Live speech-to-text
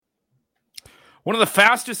One of the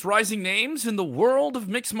fastest rising names in the world of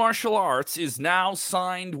mixed martial arts is now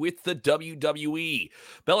signed with the WWE.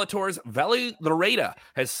 Bellator's Valerie Loureda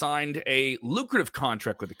has signed a lucrative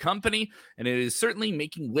contract with the company, and it is certainly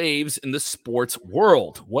making waves in the sports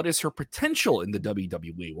world. What is her potential in the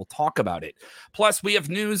WWE? We'll talk about it. Plus, we have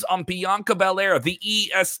news on Bianca Belair, the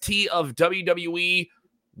EST of WWE.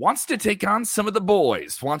 Wants to take on some of the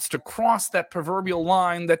boys, wants to cross that proverbial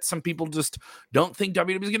line that some people just don't think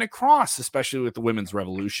WWE is going to cross, especially with the women's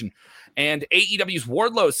revolution. And AEW's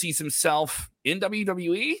Wardlow sees himself in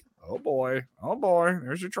WWE. Oh boy,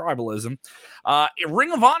 there's your tribalism.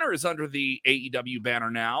 Ring of Honor is under the AEW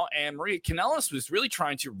banner now, and Maria Kanellis was really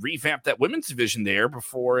trying to revamp that women's division there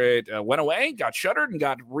before it went away, got shuttered, and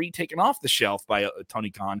got retaken off the shelf by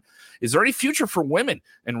Tony Khan. Is there any future for women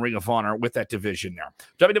in Ring of Honor with that division there?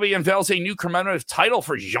 WWE unveils a new commemorative title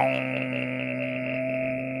for John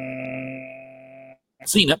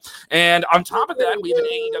Cena, and on top of that, we have an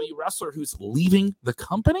AEW wrestler who's leaving the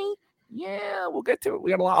company. Yeah, we'll get to it.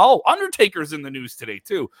 We got a lot. Oh, Undertaker's in the news today,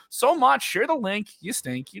 too. So much. Share the link. You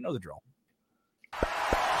stink. You know the drill. Watch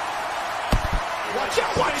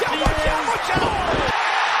out, watch out, watch out, watch out.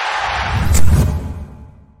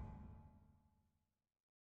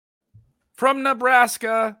 From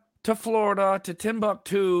Nebraska to Florida to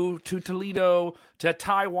Timbuktu to Toledo to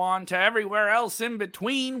Taiwan to everywhere else in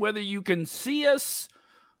between, whether you can see us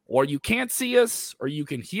or you can't see us or you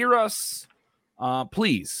can hear us,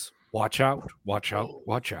 please. Watch out, watch out,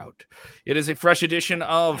 watch out. It is a fresh edition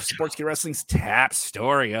of Sportskeeda Wrestling's Tap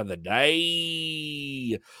Story of the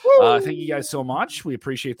Day. Thank you guys so much. We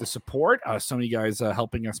appreciate the support. Some of you guys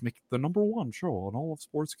helping us make the #1 show on all of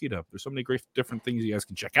Sportskeeda. There's so many great different things you guys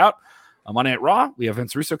can check out. Monday at Raw, we have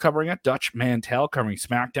Vince Russo covering it, Dutch Mantel covering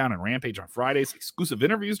SmackDown and Rampage on Fridays, exclusive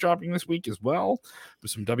interviews dropping this week as well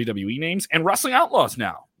with some WWE names, and Wrestling Outlaws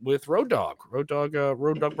now with Road Dogg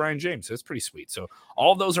Brian James. That's pretty sweet. So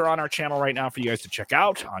all of those are on our channel right now for you guys to check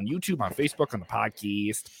out on YouTube, on Facebook, on the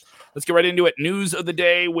podcast. Let's get right into it. News of the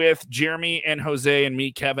day with Jeremy and Jose and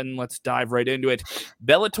me, Kevin. Let's dive right into it.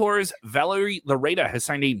 Bellator's Valerie Loureda has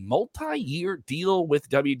signed a multi-year deal with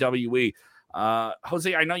WWE.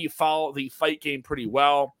 Jose, I know you follow the fight game pretty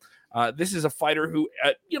well. This is a fighter who,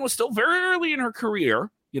 still very early in her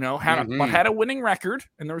career, had a winning record.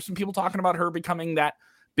 And there were some people talking about her becoming that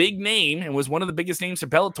big name and was one of the biggest names to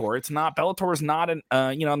Bellator. Bellator is not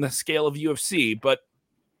on the scale of UFC, but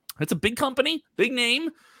it's a big company, big name.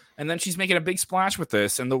 And then she's making a big splash with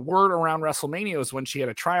this. And the word around WrestleMania was when she had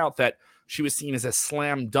a tryout that she was seen as a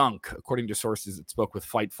slam dunk, according to sources that spoke with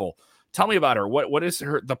Fightful. Tell me about her. What is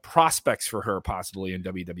the prospects for her possibly in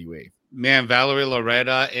WWE? Man, Valerie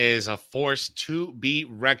Loureda is a force to be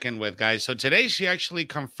reckoned with, guys. So today she actually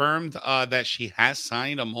confirmed that she has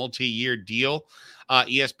signed a multi-year deal.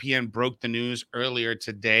 ESPN broke the news earlier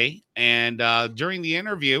today. And during the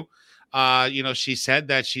interview, she said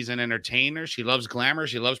that she's an entertainer. She loves glamour.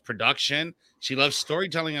 She loves production. She loves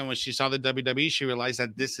storytelling. And when she saw the WWE, she realized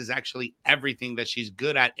that this is actually everything that she's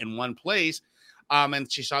good at in one place.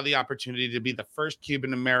 And she saw the opportunity to be the first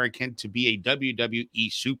Cuban American to be a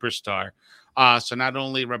WWE superstar. So not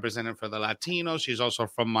only represented for the Latinos, she's also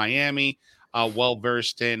from Miami,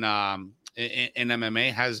 well-versed in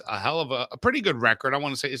MMA, has a hell of a pretty good record. I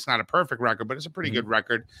want to say it's not a perfect record, but it's a pretty good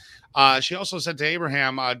record. She also said to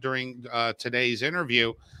Abraham during today's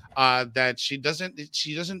interview that she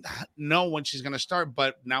doesn't know when she's going to start,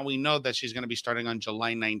 but now we know that she's going to be starting on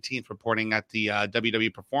July 19th, reporting at the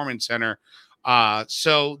WWE Performance Center.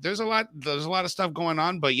 So there's a lot of stuff going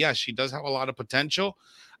on, but yes, she does have a lot of potential.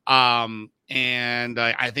 And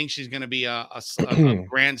I think she's going to be a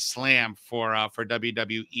grand slam for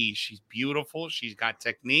WWE. She's beautiful. She's got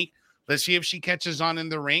technique. Let's see if she catches on in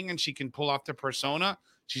the ring and she can pull off the persona.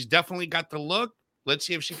 She's definitely got the look. Let's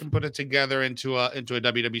see if she can put it together into a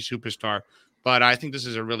WWE superstar. But I think this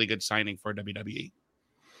is a really good signing for WWE.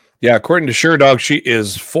 Yeah, according to SureDog, she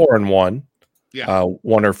is 4-1. Yeah,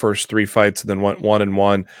 won her first 3 fights and then went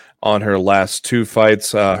 1-1 on her last 2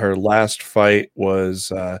 fights. Her last fight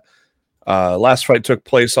took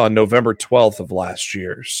place on November 12th of last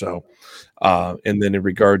year. So, and then in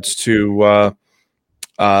regards to,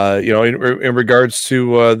 in regards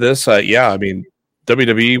to this, I mean,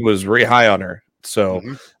 WWE was very high on her. So,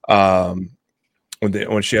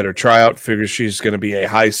 when she had her tryout, figures she's going to be a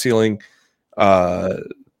high ceiling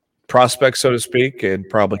prospect, so to speak, and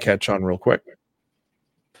probably catch on real quick.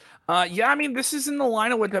 I mean, this is in the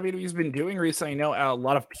line of what WWE's been doing recently. I know a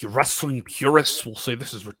lot of wrestling purists will say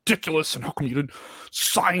this is ridiculous, and how come you didn't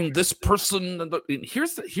sign this person? And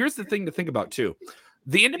here's the thing to think about too: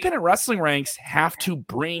 the independent wrestling ranks have to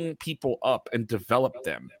bring people up and develop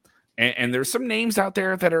them. And there's some names out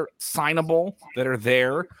there that are signable, that are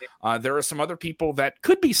there. There are some other people that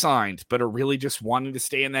could be signed, but are really just wanting to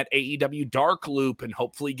stay in that AEW dark loop and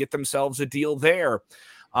hopefully get themselves a deal there.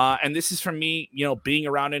 And this is from me, being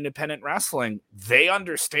around independent wrestling. They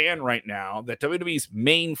understand right now that WWE's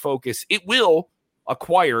main focus, it will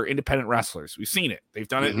acquire independent wrestlers. We've seen it. They've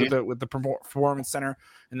done it with the Performance Center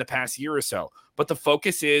in the past year or so. But the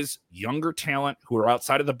focus is younger talent who are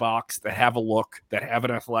outside of the box, that have a look, that have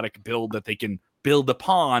an athletic build that they can build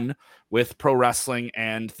upon with pro wrestling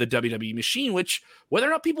and the WWE machine, which whether or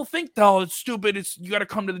not people think, oh, it's stupid, you got to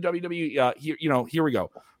come to the WWE. Here we go.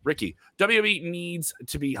 Ricky, WWE needs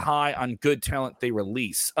to be high on good talent they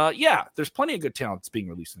release. Yeah, there's plenty of good talent that's being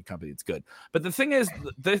released in the company. It's good. But the thing is,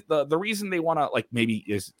 the reason they want to, maybe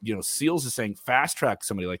is, Seals is saying fast track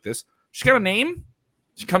somebody like this. She's got a name.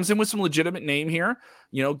 She comes in with some legitimate name here.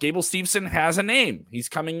 Gable Steveson has a name. He's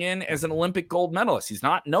coming in as an Olympic gold medalist. He's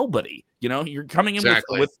not nobody. You're coming in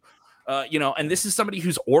with and this is somebody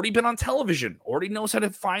who's already been on television, already knows how to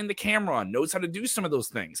find the camera, knows how to do some of those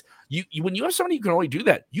things. When you have somebody who can only do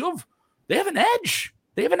that, they have an edge.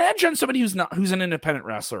 They have an edge on somebody who's an independent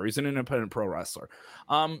wrestler, who's an independent pro wrestler.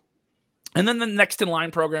 And then the next in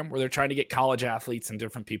line program where they're trying to get college athletes and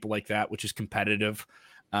different people like that, which is competitive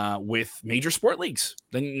with major sport leagues.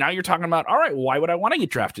 Then now you're talking about, all right, why would I want to get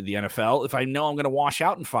drafted to the NFL if I know I'm going to wash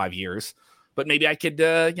out in 5 years? But maybe I could,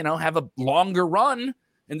 have a longer run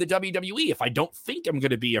in the WWE if I don't think I'm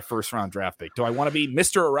going to be a first round draft pick. Do I want to be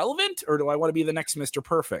Mr. Irrelevant or do I want to be the next Mr.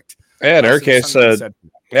 Perfect? Yeah, in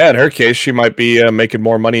her case, she might be making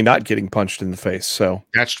more money not getting punched in the face. So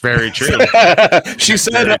that's very true. She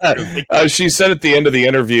said at the end of the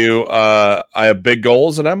interview, I have big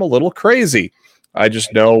goals and I'm a little crazy. I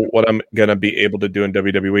just know what I'm going to be able to do in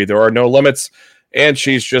WWE. There are no limits. And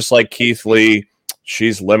she's just like Keith Lee.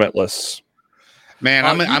 She's limitless. Man,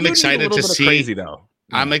 I'm excited to see. Crazy, though.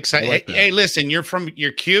 I'm excited. Like hey, listen, you're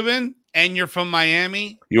Cuban and you're from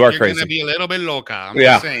Miami. You're crazy. You're going to be a little bit loca. I'm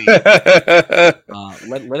just saying.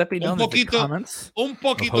 Let it be known that the comments un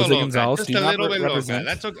poquito Jose loca. Gonzalez Just do a not little bit represent.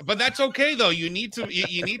 loca. That's okay. But that's okay though. You need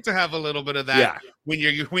to have a little bit of that when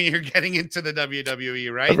you're getting into the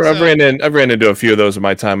WWE, right? I've ran into a few of those in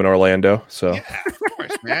my time in Orlando. So yeah, of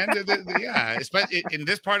course, man. Yeah, especially in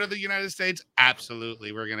this part of the United States,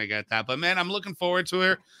 absolutely, we're gonna get that. But man, I'm looking forward to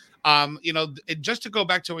her. Just to go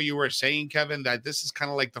back to what you were saying, Kevin, that this is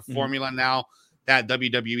kind of like the formula now that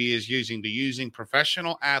WWE is using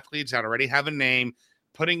professional athletes that already have a name,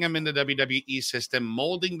 putting them in the WWE system,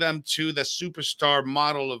 molding them to the superstar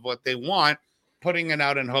model of what they want, putting it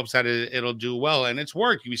out in hopes that it'll do well. And it's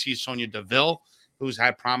worked. You see Sonya Deville, who's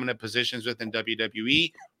had prominent positions within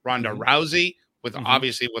WWE, Ronda Rousey,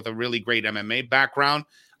 obviously with a really great MMA background.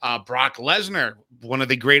 Brock Lesnar, one of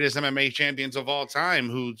the greatest MMA champions of all time,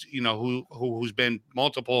 who's been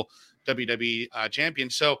multiple WWE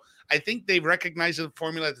champions. So I think they've recognized the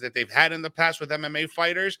formula that they've had in the past with MMA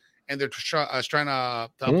fighters, and they're trying to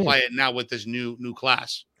apply it now with this new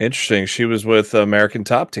class. Interesting. She was with American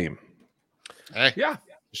Top Team. Hey, yeah,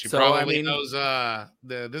 she probably knows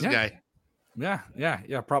this guy.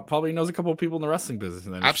 Yeah. Probably knows a couple of people in the wrestling business.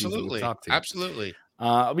 And then absolutely.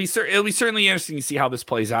 It'll be certainly interesting to see how this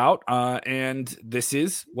plays out. And this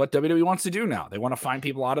is what WWE wants to do now. They want to find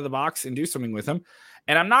people out of the box and do something with them.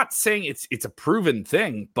 And I'm not saying it's a proven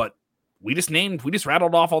thing, but we just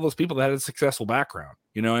rattled off all those people that had a successful background.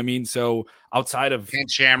 You know what I mean? So outside of Ken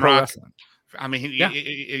Shamrock, I mean,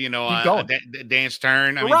 Dan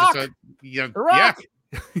Stern. I mean, You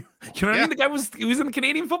know what I mean? The guy was in the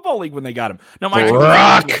Canadian Football League when they got him. No,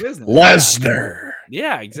 Brock Lesnar.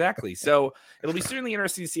 Yeah, exactly. So it'll be certainly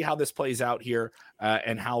interesting to see how this plays out here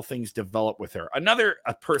and how things develop with her. Another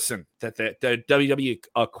person that the WWE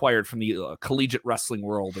acquired from the collegiate wrestling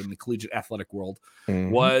world and the collegiate athletic world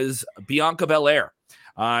was Bianca Belair.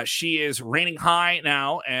 She is reigning high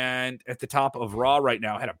now and at the top of Raw right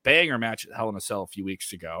now. Had a banger match at Hell in a Cell a few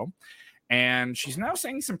weeks ago. And she's now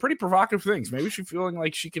saying some pretty provocative things. Maybe she's feeling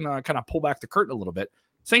like she can kind of pull back the curtain a little bit,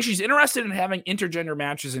 saying she's interested in having intergender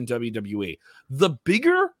matches in WWE. The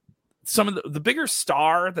bigger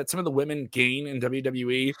star that some of the women gain in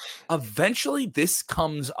WWE, eventually this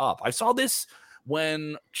comes up. I saw this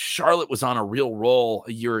when Charlotte was on a real roll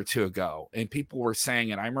a year or two ago, and people were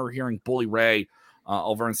saying, and I remember hearing Bully Ray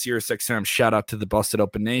over on Sirius XM, shout out to the Busted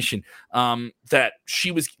Open Nation, that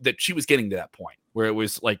she was getting to that point where it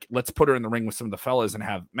was like, let's put her in the ring with some of the fellas and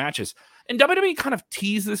have matches. And WWE kind of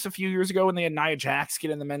teased this a few years ago when they had Nia Jax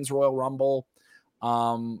get in the Men's Royal Rumble.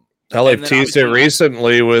 Hell, they've teased it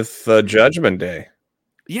recently with Judgment Day.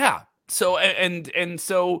 Yeah. So, and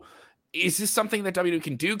so is this something that WWE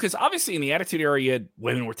can do? Because obviously in the Attitude Era, you had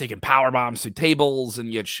women were taking power bombs through tables,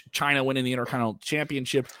 and you had China winning the Intercontinental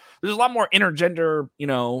Championship. There's a lot more intergender,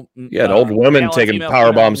 old women taking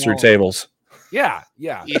power bombs through tables. Yeah.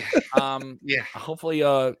 Yeah. Hopefully,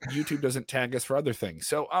 YouTube doesn't tag us for other things.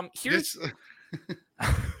 So, here's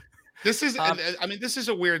this is. I mean, this is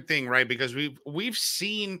a weird thing, right? Because we've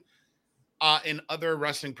seen in other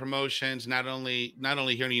wrestling promotions, not only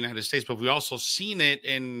here in the United States, but we also seen it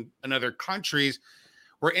in other countries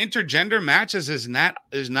where intergender matches is not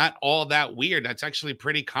all that weird. That's actually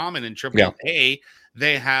pretty common in AAA.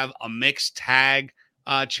 They have a mixed tag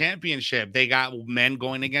championship. They got men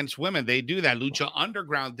going against women. They do that. Lucha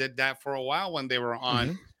Underground did that for a while when they were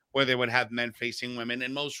on, where they would have men facing women.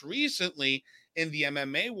 And most recently in the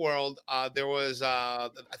MMA world, there was I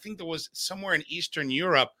think there was somewhere in Eastern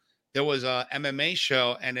Europe, there was a MMA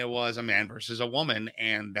show, and it was a man versus a woman,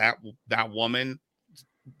 and that woman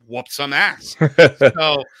whooped some ass.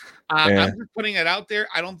 So I'm just putting it out there.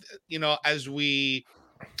 I don't, as we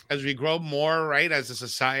grow more, right, as a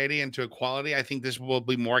society into equality, I think this will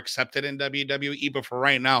be more accepted in WWE. But for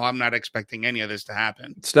right now, I'm not expecting any of this to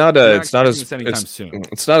happen. It's not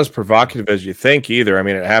as provocative as you think either. I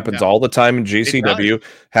mean, it happens all the time in GCW,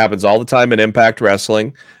 happens all the time in Impact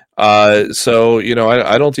Wrestling. So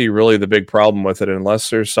I don't see really the big problem with it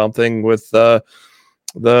unless there's something with the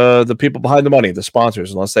people behind the money, the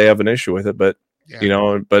sponsors, unless they have an issue with it. But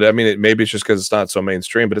but I mean, maybe it's just because it's not so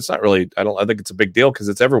mainstream. But it's not really. I think it's a big deal because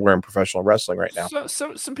it's everywhere in professional wrestling right now.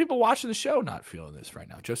 So some people watching the show not feeling this right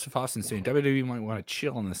now. Joseph Austin saying WWE might want to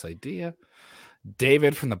chill on this idea.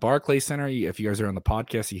 David from the Barclays Center. If you guys are on the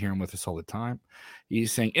podcast, you hear him with us all the time.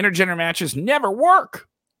 He's saying intergender matches never work.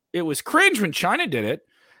 It was cringe when China did it.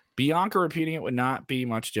 Bianca repeating it would not be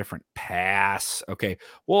much different. Pass. Okay.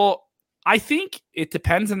 Well, I think it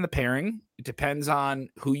depends on the pairing. It depends on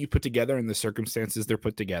who you put together and the circumstances they're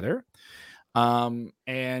put together. And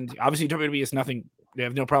obviously WWE is nothing. They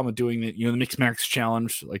have no problem with doing the mixed match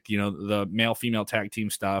challenge, like, the male female tag team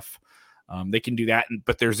stuff. They can do that.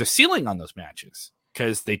 But there's a ceiling on those matches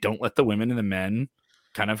because they don't let the women and the men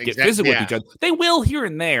kind of get physical with each other. They will here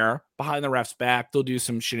and there behind the ref's back. They'll do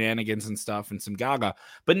some shenanigans and stuff and some gaga,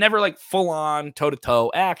 but never like full on toe to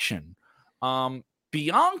toe action.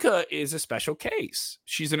 Bianca is a special case.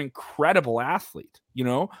 She's an incredible athlete,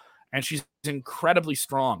 and she's incredibly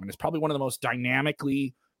strong. And it's probably one of the most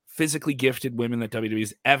dynamically, physically gifted women that WWE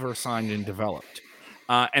has ever signed and developed.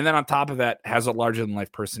 And then on top of that, has a larger than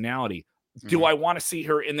life personality. Do I want to see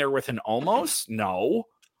her in there with an Omos? No.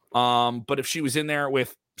 But if she was in there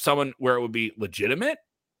with someone where it would be legitimate,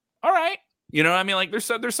 all right. I mean? Like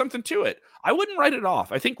there's something to it. I wouldn't write it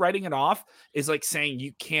off. I think writing it off is like saying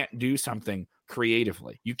you can't do something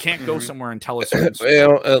creatively. You can't go somewhere and tell us.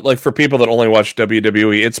 Like for people that only watch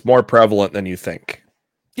WWE, it's more prevalent than you think.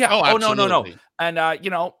 Yeah. Oh no.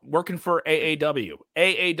 And working for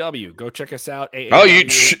AAW. Go check us out.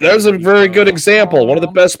 AAW. That was a very good example. One of the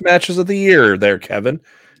best matches of the year there, Kevin.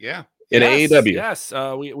 Yeah. In AEW. Yes.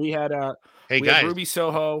 We had guys, had Ruby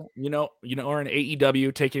Soho, or in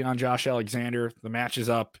AEW taking on Josh Alexander. The match is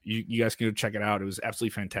up. You guys can go check it out. It was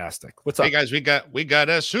absolutely fantastic. What's up? Hey guys, we got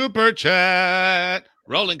a super chat.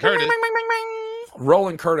 Roland Curtis.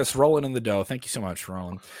 Roland Curtis rolling in the dough. Thank you so much,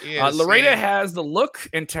 Roland. Yes, Laredo has the look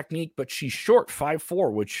and technique, but she's short,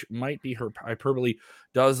 5'4", which might be her hyperbole.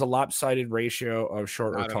 Does a lopsided ratio of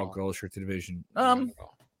short or tall girls for the division?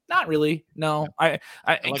 Not really. No, I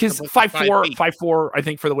because 5'4", I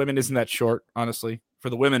think for the women isn't that short. Honestly, for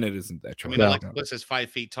the women it isn't that short. I mean, Alexa Bliss is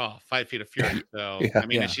 5 feet tall, 5 feet of fury. So I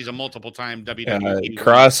mean, she's a multiple time WWE.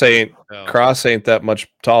 Cross ain't that much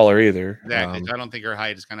taller either. Exactly. I don't think her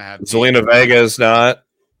height is going to have. Zelina Vega is not.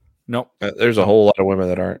 Nope. There's a whole lot of women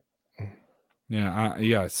that aren't.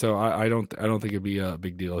 Yeah. So I don't think it'd be a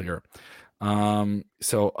big deal here.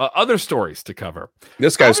 So other stories to cover.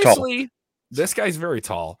 This guy's tall. This guy's very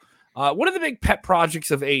tall. One of the big pet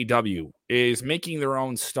projects of AEW is making their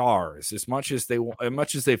own stars. As much as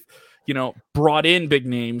they've, brought in big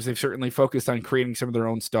names, they've certainly focused on creating some of their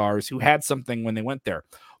own stars who had something when they went there.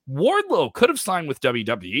 Wardlow could have signed with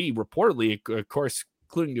WWE, reportedly, of course,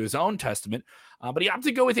 including to his own testament, but he opted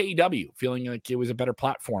to go with AEW, feeling like it was a better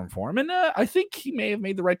platform for him. And I think he may have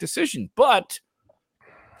made the right decision. But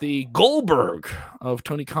the Goldberg of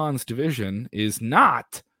Tony Khan's division is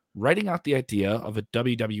not writing out the idea of a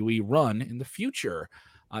WWE run in the future.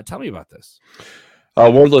 Tell me about this.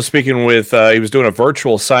 Wardlow speaking with, he was doing a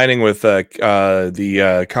virtual signing with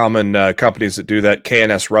the common companies that do that,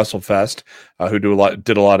 KNS WrestleFest, who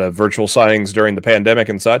did a lot of virtual signings during the pandemic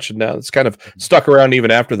and such, and now it's kind of stuck around even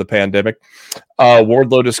after the pandemic.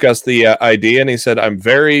 Wardlow discussed the idea, and he said, "I'm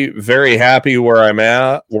very, very happy where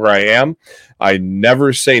I am. I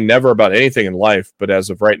never say never about anything in life, but as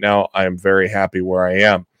of right now, I am very happy where I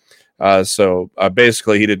am." So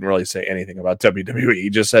basically, he didn't really say anything about WWE. He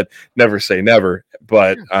just said never say never,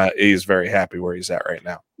 but he's very happy where he's at right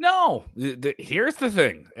now. No, here's the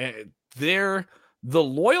thing. The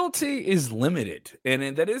loyalty is limited.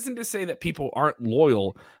 And that isn't to say that people aren't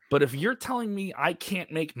loyal. But if you're telling me I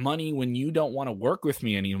can't make money when you don't want to work with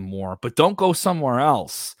me anymore, but don't go somewhere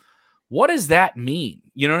else, what does that mean?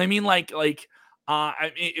 You know what I mean?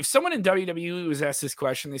 If someone in WWE was asked this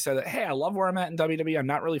question, they said that, hey, I love where I'm at in WWE. I'm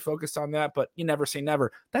not really focused on that, but you never say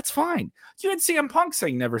never. That's fine. You had CM Punk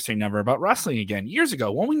saying never say never about wrestling again years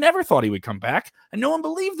ago when we never thought he would come back, and no one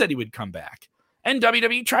believed that he would come back. And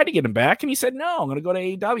WWE tried to get him back, and he said, no, I'm going to go to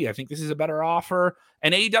AEW. I think this is a better offer.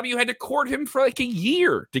 And AEW had to court him for like a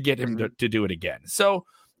year to get him to do it again. So,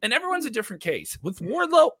 and everyone's a different case. With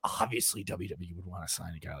Wardlow, obviously WWE would want to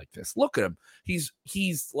sign a guy like this. Look at him. He's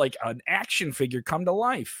like an action figure come to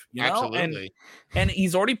life, you know? Absolutely. And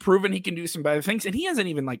he's already proven he can do some better things. And he hasn't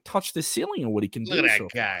even like touched the ceiling of what he can do. Look at that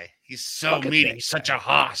guy. He's so meaty. He's such a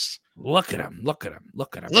hoss. Look at him. Look at him.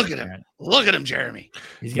 Look at him. Look at him. Look at him, Jeremy.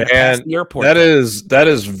 He's gonna pass the airport. That is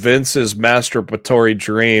Vince's masturbatory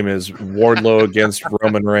dream is Wardlow against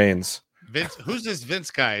Roman Reigns. Vince, who's this Vince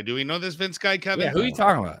guy? Do we know this Vince guy, Kevin? Yeah, who are you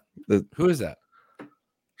talking about? Who is that?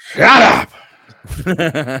 Shut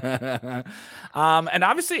up. And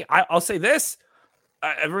obviously, I'll say this: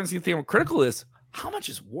 everyone's gonna think I'm critical of this. How much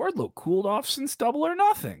has Wardlow cooled off since Double or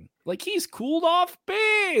Nothing? Like he's cooled off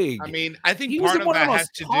big. I mean, I think he part was of one that of the has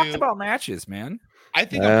most to talked do about matches, man. I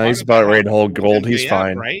think he's about ready to hold gold. MJF, He's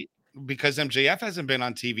fine, right? Because MJF hasn't been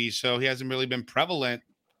on TV, so he hasn't really been prevalent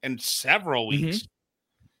in several weeks.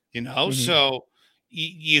 You know, so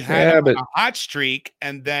you had a hot streak,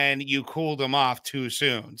 and then you cooled him off too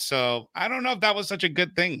soon. So I don't know if that was such a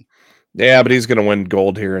good thing. Yeah, but he's going to win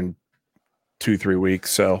gold here in 2-3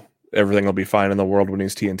 weeks, so everything will be fine in the world when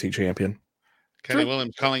he's TNT champion. Kenny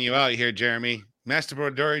Williams calling you out here, Jeremy.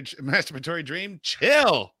 Masturbatory dream,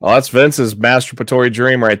 chill. Oh, that's Vince's masturbatory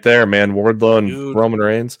dream right there, man. Wardlow and Roman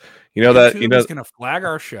Reigns. You know that he's going to flag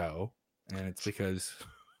our show, and it's because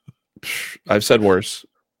I've said worse.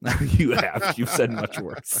 You have. You've said much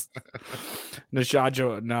worse.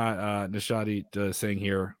 Nishadi saying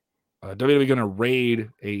here, WWE going to raid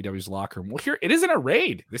AEW's locker room. Well, here it isn't a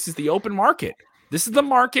raid. This is the open market. This is the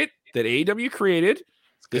market that AEW created.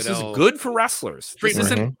 This is good for wrestlers. This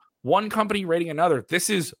isn't one company raiding another. This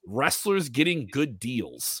is wrestlers getting good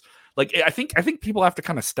deals. Like I think people have to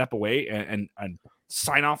kind of step away and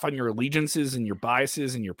sign off on your allegiances and your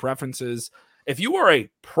biases and your preferences. If you are a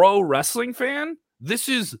pro wrestling fan, this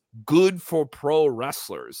is good for pro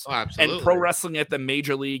wrestlers and pro wrestling at the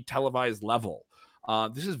major league televised level.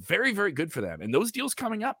 This is very, very good for them. And those deals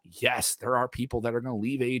coming up, yes, there are people that are going to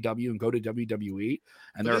leave AEW and go to WWE,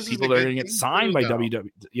 and there are people that are going to get signed by WWE.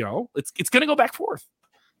 You know, it's going to go back and forth.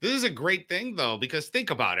 This is a great thing, though, because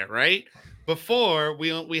think about it, right? Before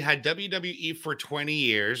we had WWE for 20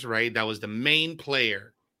 years, right? That was the main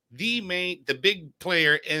player, the big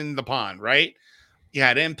player in the pond, right? You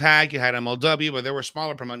had Impact, you had MLW, but there were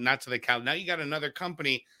smaller promoters, not to the count. Now you got another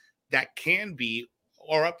company that can be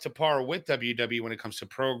or up to par with WWE when it comes to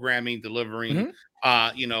programming, delivering,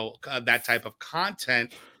 that type of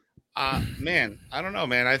content. Man, I don't know,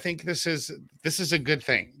 man. I think this is a good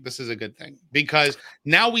thing. This is a good thing because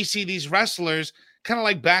now we see these wrestlers kind of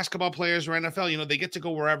like basketball players or NFL. You know, they get to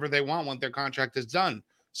go wherever they want when their contract is done.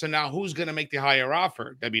 So now who's going to make the higher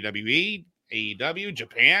offer? WWE, AEW,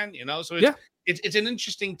 Japan. You know, so it's an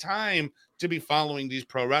interesting time to be following these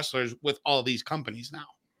pro wrestlers with all these companies now.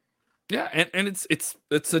 Yeah, and it's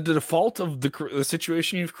a default of the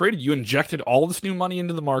situation you've created. You injected all this new money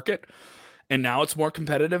into the market, and now it's more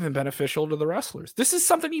competitive and beneficial to the wrestlers. This is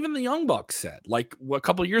something even the Young Bucks said. Like a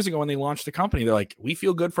couple of years ago when they launched the company, they're like, we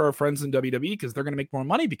feel good for our friends in WWE because they're going to make more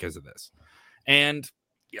money because of this. And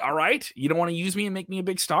all right, you don't want to use me and make me a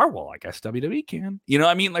big star. Well, I guess WWE can. You know,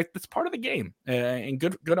 I mean, like that's part of the game, and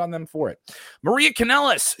good on them for it. Maria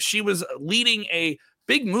Kanellis, she was leading a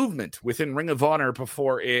big movement within Ring of Honor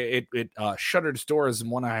before it shuttered its doors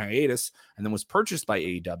and went on hiatus and then was purchased by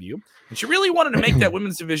AEW. And she really wanted to make that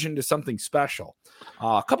women's division to something special.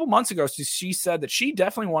 A couple months ago, she said that she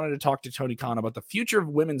definitely wanted to talk to Tony Khan about the future of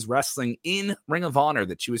women's wrestling in Ring of Honor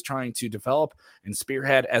that she was trying to develop and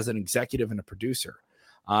spearhead as an executive and a producer.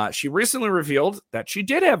 She recently revealed that she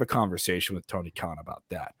did have a conversation with Tony Khan about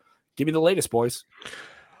that. Give me the latest, boys.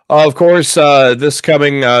 Of course, this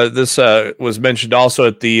was mentioned also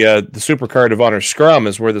at the Supercard of Honor Scrum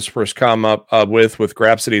is where this first come up with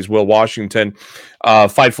Grapsity's Will Washington.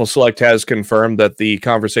 Fightful Select has confirmed that the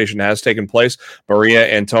conversation has taken place. Maria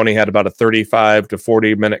and Tony had about a 35 to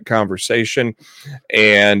 40 minute conversation,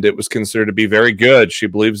 and it was considered to be very good. She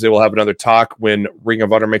believes they will have another talk when Ring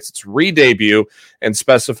of Honor makes its re-debut, and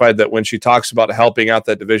specified that when she talks about helping out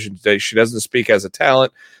that division today, she doesn't speak as a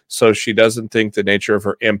talent, so she doesn't think the nature of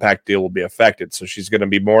her Impact deal will be affected. So she's going to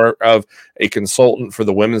be more of a consultant for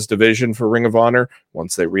the women's division for Ring of Honor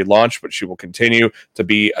once they relaunch, but she will continue to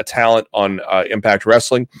be a talent on Impact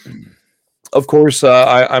Wrestling. Of course,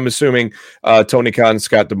 I'm assuming Tony Khan and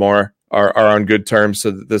Scott D'Amore are on good terms,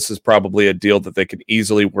 so that this is probably a deal that they can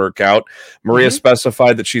easily work out. Maria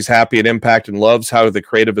specified that she's happy at Impact and loves how the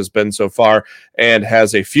creative has been so far and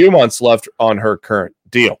has a few months left on her current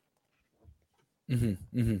deal.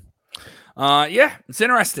 Yeah, it's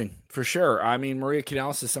interesting for sure. I mean, Maria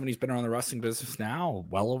Kanellis is somebody who's been around the wrestling business now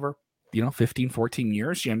well over 15, 14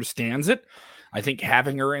 years. She understands it. I think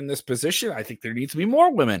having her in this position, I think there needs to be more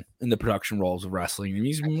women in the production roles of wrestling. There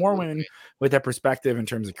needs to be more women with that perspective in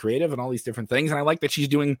terms of creative and all these different things. And I like that she's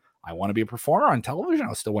doing, I want to be a performer on television.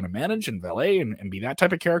 I still want to manage and valet and be that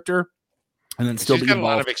type of character. And then still she's be got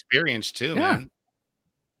involved. A lot of experience too, man.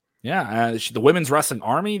 Yeah. The Women's Wrestling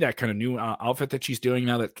Army, that kind of new outfit that she's doing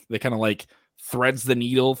now that kind of like threads the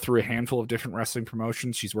needle through a handful of different wrestling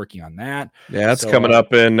promotions. She's working on that. Yeah, it's coming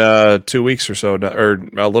up in 2 weeks or so, or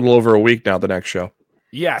a little over a week now, the next show.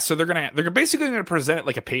 Yeah, so they're basically going to present it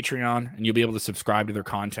like a Patreon, and you'll be able to subscribe to their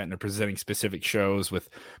content. And they're presenting specific shows with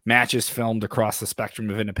matches filmed across the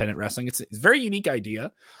spectrum of independent wrestling. It's a very unique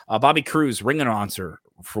idea. Bobby Cruz, ring announcer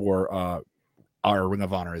for our Ring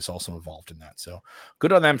of Honor, is also involved in that. So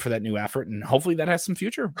good on them for that new effort. And hopefully that has some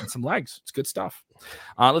future and some legs. It's good stuff.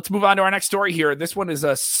 Let's move on to our next story here. This one is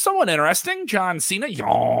somewhat interesting. John Cena,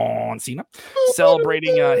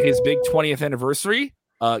 celebrating his big 20th anniversary.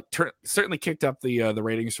 Certainly kicked up the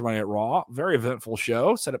ratings for Monday at Raw. Very eventful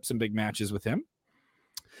show. Set up some big matches with him.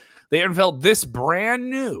 They unveiled this brand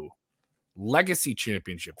new Legacy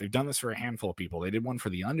Championship. They've done this for a handful of people. They did one for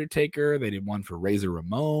The Undertaker. They did one for Razor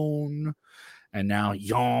Ramon. And now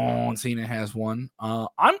John Cena has one.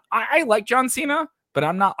 I like John Cena, but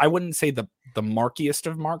I wouldn't say the markiest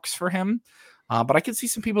of marks for him. But I could see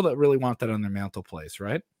some people that really want that on their mantle place,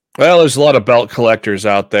 right? Well, there's a lot of belt collectors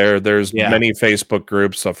out there. There's many Facebook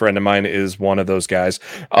groups. A friend of mine is one of those guys.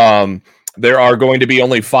 There are going to be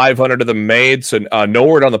only 500 of them made, so no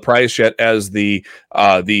word on the price yet, as the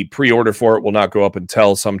pre-order for it will not go up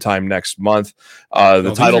until sometime next month.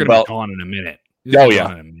 The title belt gone in a minute.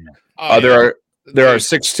 There are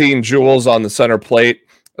 16 jewels on the center plate,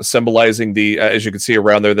 symbolizing the as you can see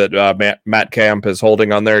around there that Matt Camp is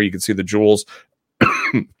holding on there. You can see the jewels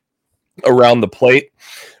around the plate.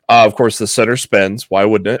 Of course, the center spins. Why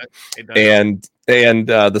wouldn't it? And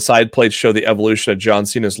the side plates show the evolution of John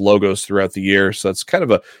Cena's logos throughout the year. So it's kind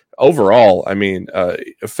of overall, I mean,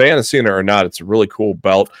 a fan of Cena or not, it's a really cool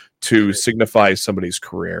belt to signify somebody's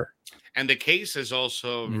career. And the case is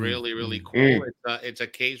also really, really cool. It's a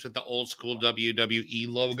case with the old school WWE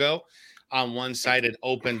logo. On one side, it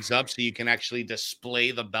opens up so you can actually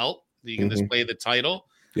display the belt. You can display the title.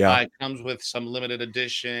 Yeah, it comes with some limited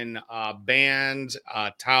edition band,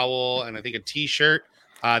 towel, and I think a T-shirt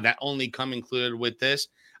that only come included with this.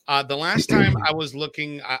 The last time I was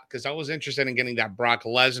looking, because I was interested in getting that Brock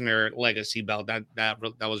Lesnar Legacy belt that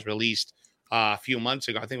was released a few months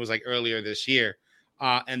ago. I think it was like earlier this year.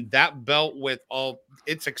 And that belt with all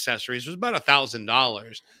its accessories was about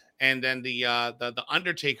 $1,000. And then the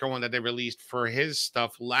Undertaker one that they released for his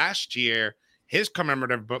stuff last year, his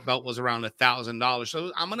commemorative belt was around $1,000.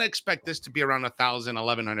 So I'm gonna expect this to be around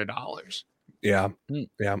 $1,100. Yeah,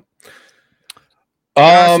 yeah.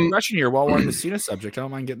 Question here while we're on the Cena subject. I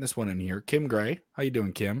don't mind getting this one in here. Kim Gray, how you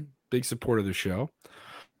doing, Kim? Big supporter of the show.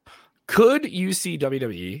 Could you see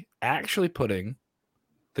WWE actually putting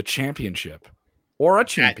the championship or a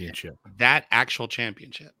championship? That actual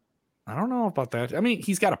championship. I don't know about that. I mean,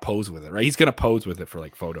 he's got to pose with it, right? He's going to pose with it for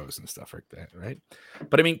like photos and stuff like that, right?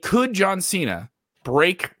 But I mean, could John Cena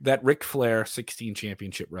break that Ric Flair 16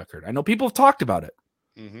 championship record? I know people have talked about it.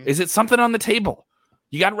 Is it something on the table?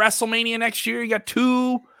 You got WrestleMania next year. You got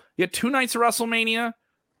two nights of WrestleMania.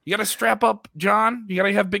 You got to strap up John. You got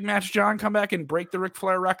to have Big Match John come back and break the Ric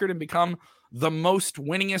Flair record and become the most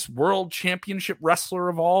winningest world championship wrestler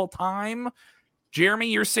of all time.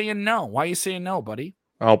 Jeremy, you're saying no. Why are you saying no, buddy?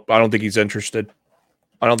 I don't think he's interested.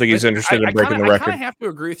 I don't think he's interested in breaking the record. I kind of have to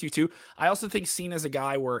agree with you too. I also think Cena's a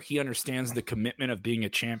guy where he understands the commitment of being a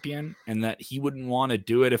champion, and that he wouldn't want to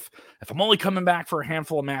do it if I'm only coming back for a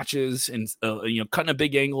handful of matches and cutting a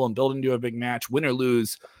big angle and building to a big match, win or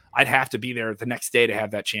lose, I'd have to be there the next day to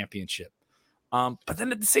have that championship. But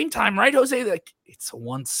then at the same time, right, Jose, like it's a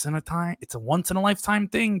once in a lifetime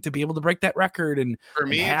thing to be able to break that record and for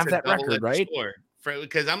me and have that record, right?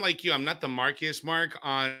 Because I'm like you, I'm not the Marcus Mark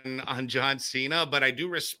on John Cena, but I do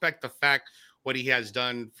respect the fact what he has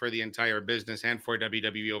done for the entire business and for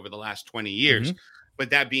WWE over the last 20 years.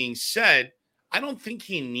 But that being said, I don't think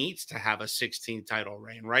he needs to have a 16 title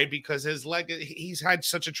reign, right? Because he's had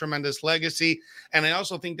such a tremendous legacy, and I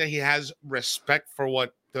also think that he has respect for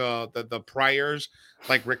what the priors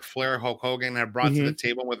like Ric Flair, Hulk Hogan have brought to the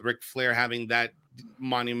table, with Ric Flair having that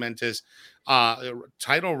monumentous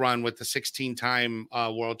title run with the 16-time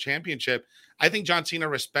world championship. I think John Cena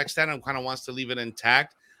respects that and kind of wants to leave it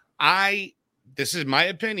intact. This is my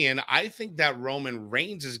opinion. I think that Roman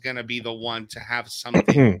Reigns is going to be the one to have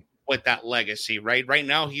something with that legacy, right? Right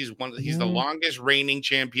now, he's the longest reigning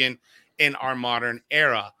champion in our modern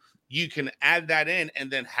era. You can add that in and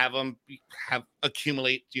then have him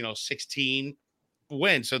accumulate, 16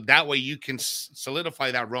 wins. So that way you can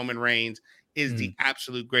solidify that Roman Reigns is the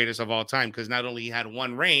absolute greatest of all time. Because not only he had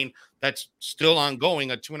one reign that's still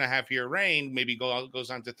ongoing, a 2.5-year reign, maybe goes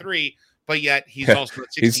on to 3, but yet he's also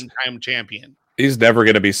a 16-time champion. He's never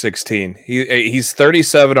going to be 16. He's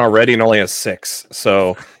 37 already and only has 6.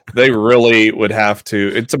 So they really would have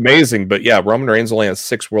to. It's amazing, but yeah, Roman Reigns only has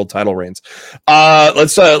 6 world title reigns.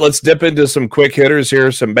 Let's dip into some quick hitters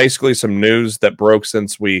here. Some news that broke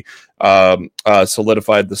since we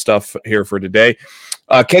solidified the stuff here for today.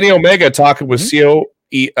 Kenny Omega talking with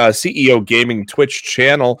CEO Gaming Twitch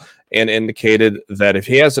channel and indicated that if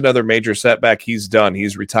he has another major setback, he's done.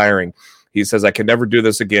 He's retiring. He says, I can never do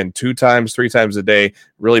this again. 2 times, 3 times a day,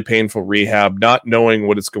 really painful rehab, not knowing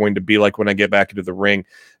what it's going to be like when I get back into the ring.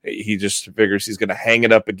 He just figures he's going to hang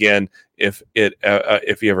it up again if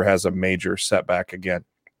he ever has a major setback again.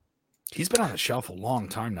 He's been on the shelf a long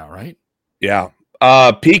time now, right? Yeah.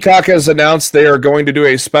 Peacock has announced they are going to do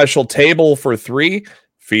a special table for 3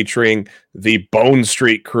 featuring the Bone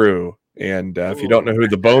Street Crew. And if you don't know who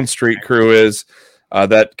the Bone Street Crew is,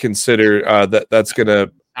 that's going to...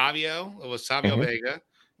 Savio. It was Savio Vega.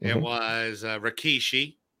 It was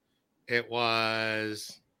Rikishi. It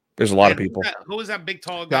was... There's a lot of people. Who was that big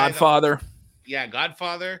tall guy? Godfather.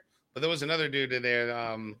 Godfather. But there was another dude in there.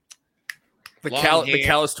 The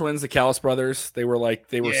Callis twins, the Callis brothers. They were Stone.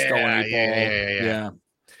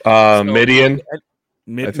 Midian.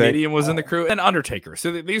 Midian was in the crew, and Undertaker.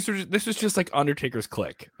 So this was just like Undertaker's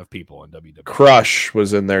clique of people in WWE. Crush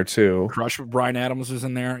was in there too. Crush with Bryan Adams was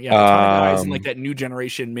in there. Yeah, guys in like that new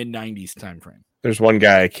generation mid '90s time frame. There's one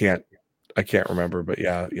guy I can't remember, but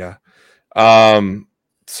yeah.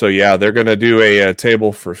 So yeah, they're gonna do a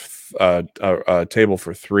table for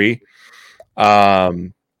 3.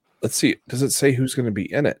 Let's see. Does it say who's gonna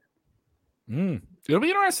be in it? It'll be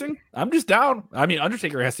interesting. I'm just down. I mean,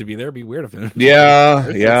 Undertaker has to be there. It'd be weird if it. Yeah.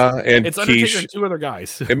 And it's Undertaker and 2 other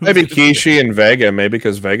guys. It might be Kishi and Vega, maybe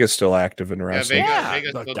because Vega's still active in wrestling. Vega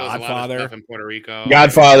still does Godfather. A lot of stuff in Puerto Rico.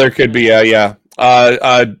 Godfather could be.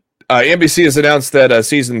 NBC has announced that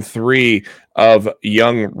season 3 of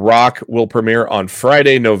Young Rock will premiere on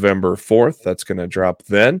Friday, November 4th. That's going to drop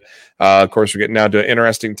then. Of course, we're getting now to an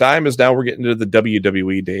interesting time, as now we're getting to the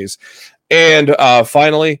WWE days. And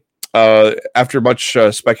finally, after much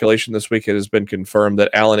speculation this week, it has been confirmed that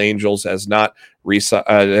Alan Angels has not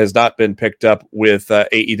been picked up with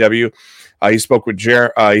AEW. He spoke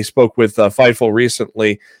with Fightful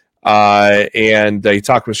recently, and he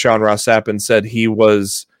talked with Sean Ross Sapp and said he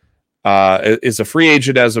is a free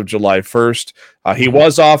agent as of July 1st. He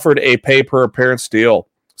was offered a pay per appearance deal,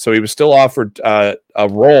 so he was still offered a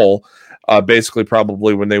role. Basically,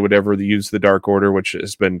 probably when they would ever use the Dark Order, which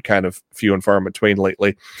has been kind of few and far in between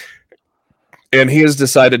lately. And he has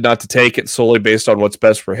decided not to take it solely based on what's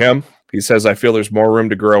best for him. He says, I feel there's more room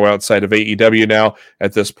to grow outside of AEW now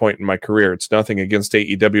at this point in my career. It's nothing against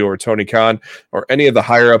AEW or Tony Khan or any of the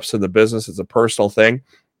higher-ups in the business. It's a personal thing.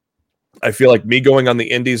 I feel like me going on the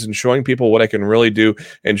indies and showing people what I can really do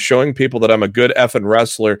and showing people that I'm a good effing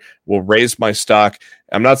wrestler will raise my stock.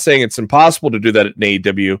 I'm not saying it's impossible to do that at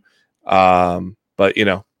AEW, but,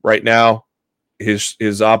 right now,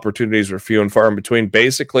 his opportunities are few and far in between.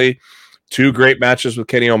 Basically, 2 great matches with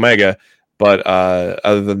Kenny Omega, but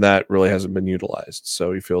other than that, really hasn't been utilized.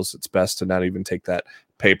 So he feels it's best to not even take that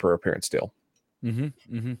pay per appearance deal.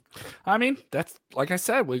 I mean, that's like I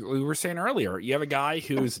said, we were saying earlier. You have a guy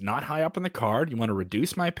who's not high up in the card. You want to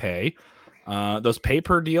reduce my pay. Those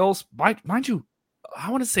pay-per deals, mind you, I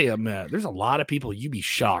want to say there's a lot of people you'd be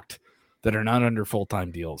shocked that are not under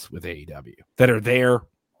full-time deals with AEW that are there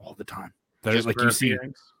all the time. That Just are like per you see,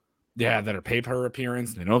 appearance? that are pay per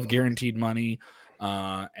appearance. They don't have guaranteed money,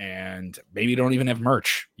 and maybe don't even have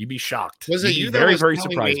merch. You'd be shocked. Was it You'd be you that very was very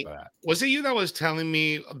telling surprised me- by that? Was it you that was telling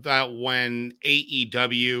me about when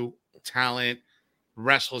AEW talent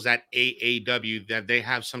wrestles at AAW that they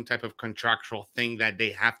have some type of contractual thing that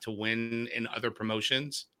they have to win in other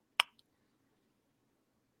promotions?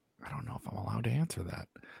 I don't know if I'm allowed to answer that.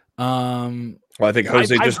 Well, I think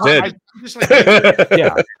Jose I've just heard- did. Just like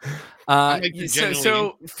yeah. like to So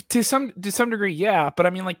genuinely- to some degree, yeah. But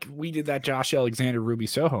I mean, like we did that Josh Alexander Ruby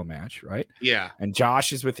Soho match, right? yeah. And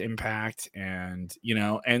Josh is with Impact, and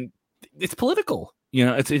and it's political.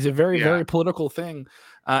 It's a very Yeah. very political thing.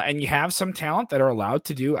 And you have some talent that are allowed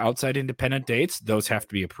to do outside independent dates. Those have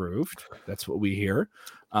to be approved. That's what we hear.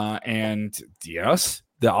 And yes,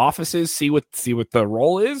 the offices see what the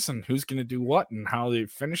role is and who's going to do what and how the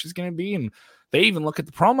finish is going to be, and they even look at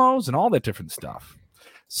the promos and all that different stuff.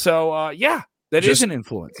 So yeah, that is an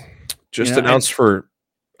influence. Just announced for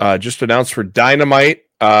Dynamite.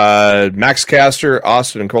 Max Caster,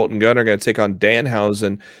 Austin, and Colton Gunn are going to take on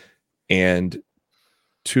Danhausen and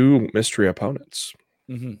 2 mystery opponents.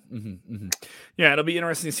 Yeah, it'll be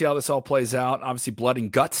interesting to see how this all plays out. Obviously, Blood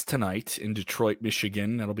and Guts tonight in Detroit,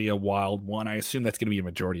 Michigan. That'll be a wild one. I assume that's going to be a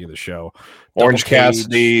majority of the show. Orange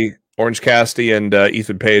Cassidy, and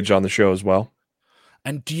Ethan Page on the show as well.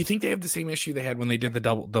 And do you think they have the same issue they had when they did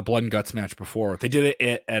the Blood and Guts match before? They did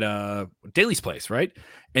it at Daly's place, right?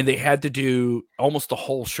 And they had to do almost the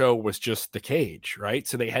whole show was just the cage, right?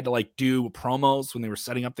 So they had to like do promos when they were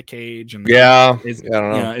setting up the cage. And I don't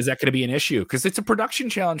know. Is that going to be an issue? Because it's a production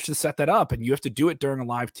challenge to set that up, and you have to do it during a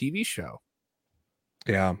live TV show.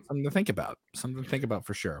 Yeah, something to think about. Something to think about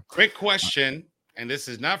for sure. Quick question, and this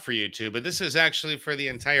is not for you two, but this is actually for the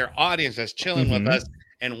entire audience that's chilling with us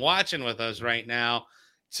and watching with us right now.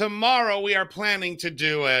 Tomorrow, we are planning to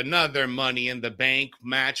do another Money in the Bank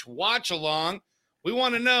match watch along. We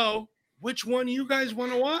want to know which one you guys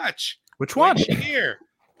want to watch. Which one? Here.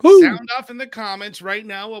 Woo. Sound off in the comments right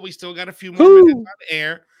now while we still got a few more minutes on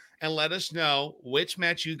air, and let us know which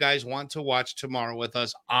match you guys want to watch tomorrow with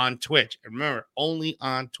us on Twitch. And remember, only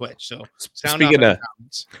on Twitch. So sound off in the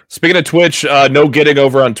comments. Speaking of Twitch, no getting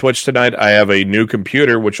over on Twitch tonight. I have a new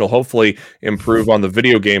computer, which will hopefully improve on the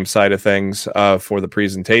video game side of things for the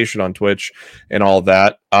presentation on Twitch and all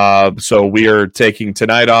that. So we are taking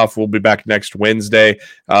tonight off. We'll be back next Wednesday.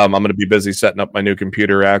 I'm going to be busy setting up my new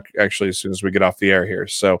computer actually as soon as we get off the air here.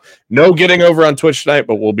 So no getting over on Twitch tonight,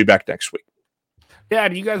 but we'll be back next week. Yeah,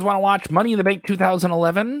 do you guys want to watch Money in the Bank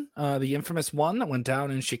 2011, the infamous one that went down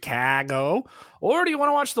in Chicago? Or do you want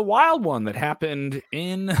to watch the wild one that happened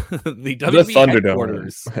in the WWE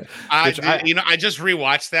headquarters? I just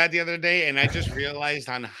rewatched that the other day, and I just realized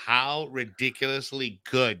on how ridiculously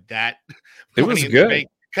good that it was good.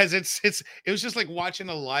 Because it was just like watching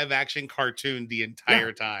a live action cartoon the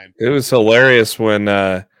entire time. It was hilarious when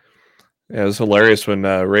Rey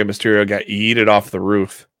Mysterio got yeeted off the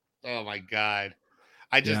roof. Oh my god.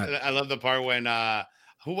 I love the part when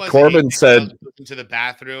who was Corbin said into the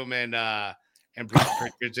bathroom and Bruce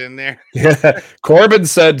Pritchard's in there. Yeah, Corbin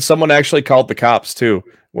said someone actually called the cops too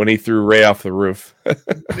when he threw Ray off the roof. No,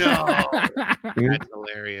 that's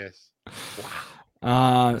hilarious. Wow.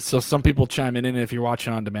 So some people chiming in. If you're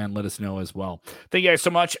watching on demand, let us know as well. Thank you guys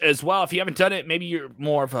so much as well. If you haven't done it, maybe you're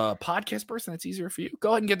more of a podcast person. That's easier for you.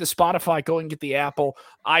 Go ahead and get the Spotify. Go ahead and get the Apple,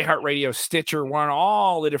 iHeartRadio, Stitcher. We're on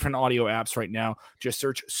all the different audio apps right now. Just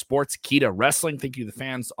search Sportskeeda Wrestling. Thank you to the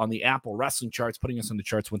fans on the Apple Wrestling charts, putting us on the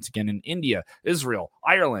charts once again in India, Israel,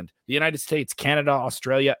 Ireland, the United States, Canada,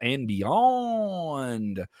 Australia, and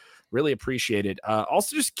beyond. Really appreciate it.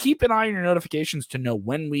 Also, just keep an eye on your notifications to know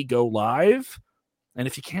when we go live. And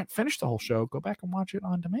if you can't finish the whole show, go back and watch it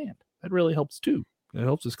on demand. That really helps too. It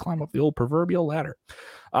helps us climb up the old proverbial ladder.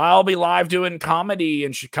 I'll be live doing comedy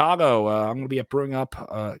in Chicago. I'm going to be at Brewing Up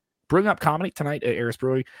Comedy tonight at Aris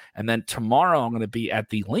Brewing. And then tomorrow I'm going to be at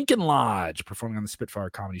the Lincoln Lodge performing on the Spitfire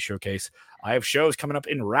Comedy Showcase. I have shows coming up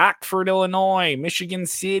in Rockford, Illinois, Michigan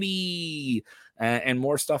City, and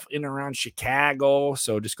more stuff in and around Chicago.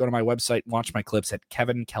 So just go to my website and watch my clips at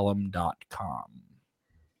kevinkellum.com.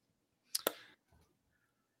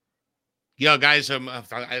 Yo, guys, I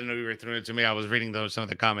didn't know you were throwing it to me. I was reading some of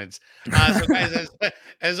the comments. So, guys,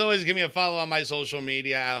 as always, give me a follow on my social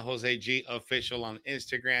media at Jose G Official on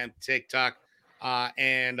Instagram, TikTok,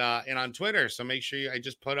 and on Twitter. So make sure I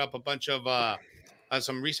just put up a bunch of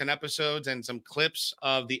some recent episodes and some clips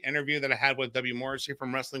of the interview that I had with W. Morrissey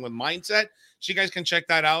from Wrestling with Mindset. So you guys can check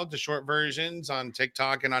that out, the short versions on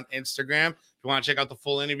TikTok and on Instagram. If you want to check out the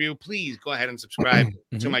full interview, please go ahead and subscribe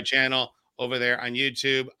to my channel over there on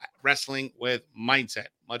YouTube, Wrestling with Mindset.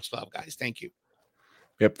 Much love, guys. Thank you.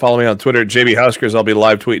 Yep. Follow me on Twitter at JB Huskers. I'll be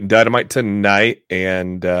live tweeting Dynamite tonight,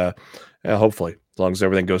 and hopefully, as long as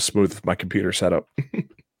everything goes smooth with my computer setup.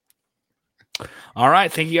 All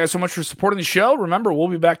right. Thank you guys so much for supporting the show. Remember, we'll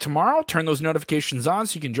be back tomorrow. Turn those notifications on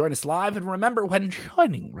so you can join us live. And remember, when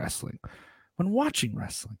joining wrestling, when watching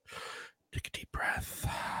wrestling, take a deep breath.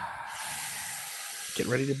 Get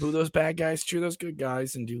ready to boo those bad guys, cheer those good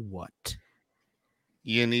guys, and do what?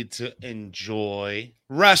 You need to enjoy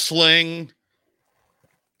wrestling.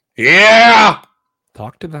 Yeah.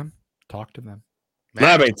 Talk to them. Talk to them.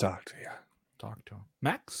 Let me talk to you. Talk to them.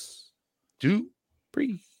 Max. Do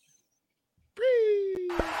Breathe.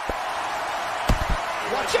 breathe.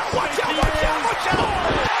 Watch out, watch out, watch out, watch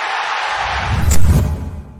out.